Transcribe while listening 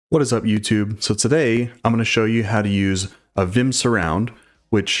What is up, YouTube? So today I'm going to show you how to use a vim-surround,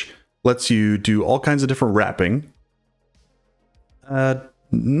 which lets you do all kinds of different wrapping.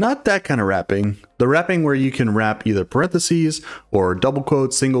 Not that kind of wrapping. The wrapping where you can wrap either parentheses or double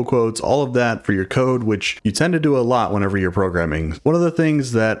quotes, single quotes, all of that for your code, which you tend to do a lot whenever you're programming. One of the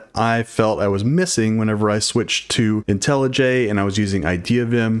things that I felt I was missing whenever I switched to IntelliJ and I was using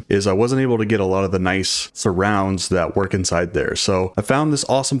IdeaVim is I wasn't able to get a lot of the nice surrounds that work inside there. So I found this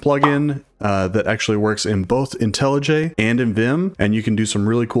awesome plugin that actually works in both IntelliJ and in Vim, and you can do some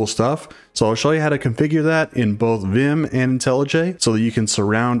really cool stuff. So I'll show you how to configure that in both Vim and IntelliJ so that you can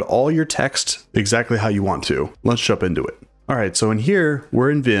surround all your text exactly how you want to. Let's jump into it. All right, so in here, we're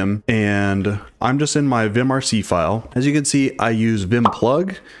in Vim, and I'm just in my vim-rc file. As you can see, I use Vim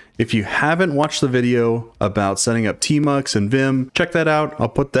plug. If you haven't watched the video about setting up tmux and Vim, check that out. I'll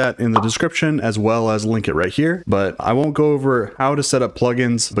put that in the description as well as link it right here. But I won't go over how to set up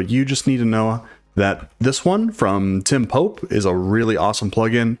plugins, but you just need to know that this one from Tim Pope is a really awesome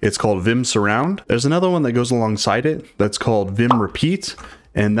plugin. It's called vim-surround. There's another one that goes alongside it that's called vim repeat,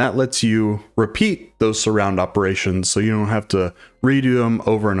 and that lets you repeat those surround operations so you don't have to redo them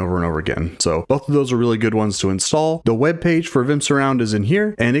over and over and over again. So both of those are really good ones to install. The web page for vim-surround is in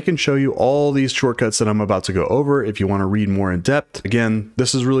here, and it can show you all these shortcuts that I'm about to go over if you want to read more in depth. Again,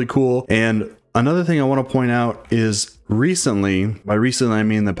 this is really cool. And another thing I want to point out is recently, by recently I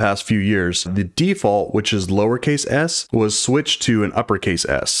mean the past few years, the default, which is lowercase s, was switched to an uppercase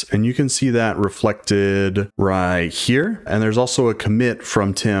S. And you can see that reflected right here. And there's also a commit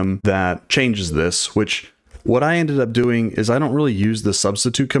from Tim that changes this, which what I ended up doing is I don't really use the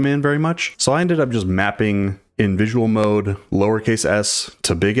substitute command very much. So I ended up just mapping in visual mode lowercase s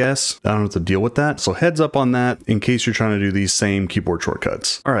to big S. I don't have to deal with that. So heads up on that in case you're trying to do these same keyboard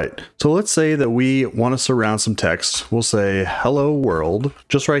shortcuts. All right, so let's say that we want to surround some text. We'll say hello world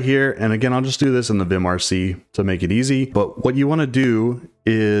just right here. And again, I'll just do this in the vim-rc to make it easy. But what you want to do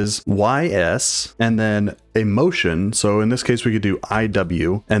is ys and then a motion. So in this case, we could do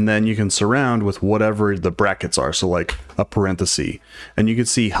IW, and then you can surround with whatever the brackets are. So like a parenthesis, and you can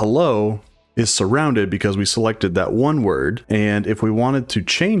see hello is surrounded because we selected that one word. And if we wanted to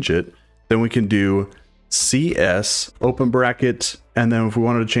change it, then we can do CS open bracket. And then if we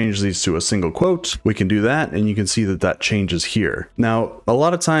wanted to change these to a single quote, we can do that. And you can see that that changes here. Now, a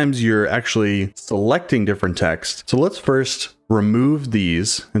lot of times you're actually selecting different text. So let's first remove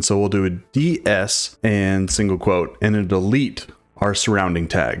these. And so we'll do a DS and single quote and then delete our surrounding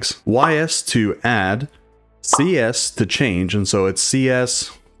tags. YS to add, CS to change. And so it's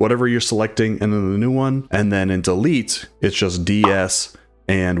CS, whatever you're selecting, and then the new one. And then in delete, it's just DS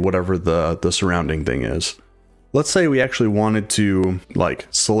and whatever the surrounding thing is. Let's say we actually wanted to like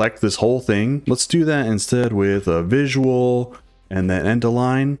select this whole thing. Let's do that instead with a visual and then end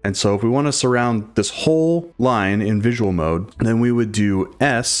align. And so if we want to surround this whole line in visual mode, then we would do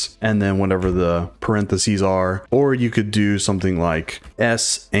S and then whatever the parentheses are, or you could do something like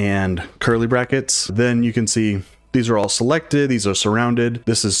S and curly brackets. Then you can see these are all selected, these are surrounded.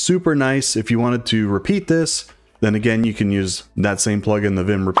 This is super nice. If you wanted to repeat this, then again, you can use that same plugin, the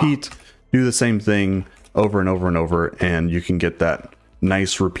Vim repeat, do the same thing over and over and over, and you can get that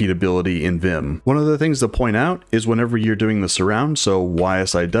nice repeatability in Vim. One of the things to point out is whenever you're doing the surround, so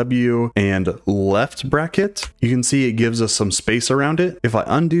YSIW and left bracket, you can see it gives us some space around it. If I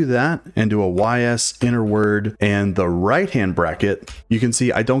undo that and do a YS inner word and the right hand bracket, you can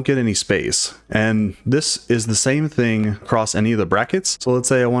see I don't get any space. And this is the same thing across any of the brackets. So let's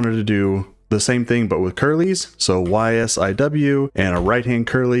say I wanted to do the same thing but with curlies, so YSIW and a right hand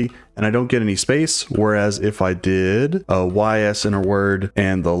curly, and I don't get any space. Whereas if I did a YS inner word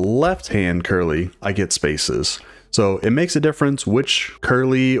and the left hand curly, I get spaces. So it makes a difference which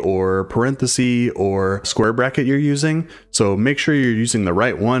curly or parenthesis or square bracket you're using. So make sure you're using the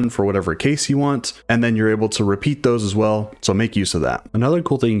right one for whatever case you want, and then you're able to repeat those as well. So make use of that. Another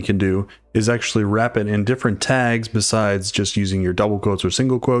cool thing you can do is actually wrap it in different tags besides just using your double quotes or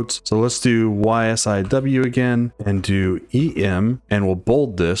single quotes. So let's do YSIW again and do EM, and we'll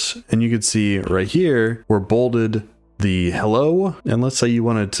bold this. And you can see right here, we're bolded the hello. And let's say you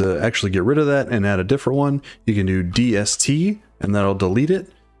wanted to actually get rid of that and add a different one. You can do DST and that'll delete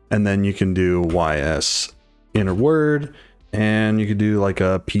it. And then you can do YS inner word, and you could do like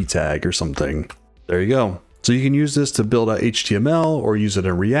a P tag or something. There you go. So you can use this to build out HTML or use it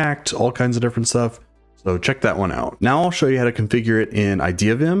in React, all kinds of different stuff. So check that one out. Now I'll show you how to configure it in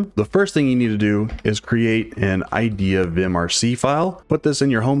IdeaVim. The first thing you need to do is create an IdeaVim-rc file. Put this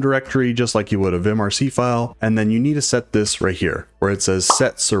in your home directory just like you would a vim-rc file. And then you need to set this right here where it says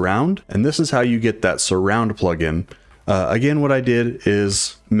set surround. And this is how you get that surround plugin. Again, what I did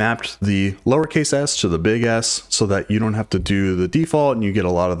is mapped the lowercase s to the big S so that you don't have to do the default and you get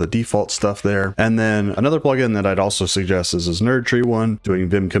a lot of the default stuff there. And then another plugin that I'd also suggest is this Nerd Tree one. Doing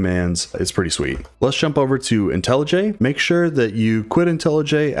Vim commands is pretty sweet. Let's jump over to IntelliJ. Make sure that you quit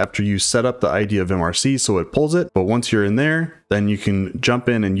IntelliJ after you set up the IdeaVim RC so it pulls it. But once you're in there, then you can jump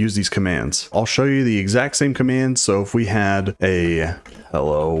in and use these commands. I'll show you the exact same commands. So if we had a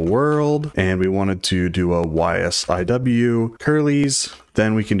hello world and we wanted to do a ysiw curlies,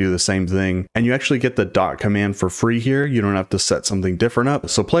 then we can do the same thing. And you actually get the dot command for free here. You don't have to set something different up.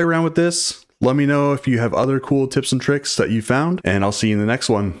 So play around with this. Let me know if you have other cool tips and tricks that you found, and I'll see you in the next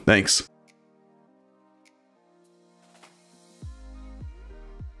one. Thanks.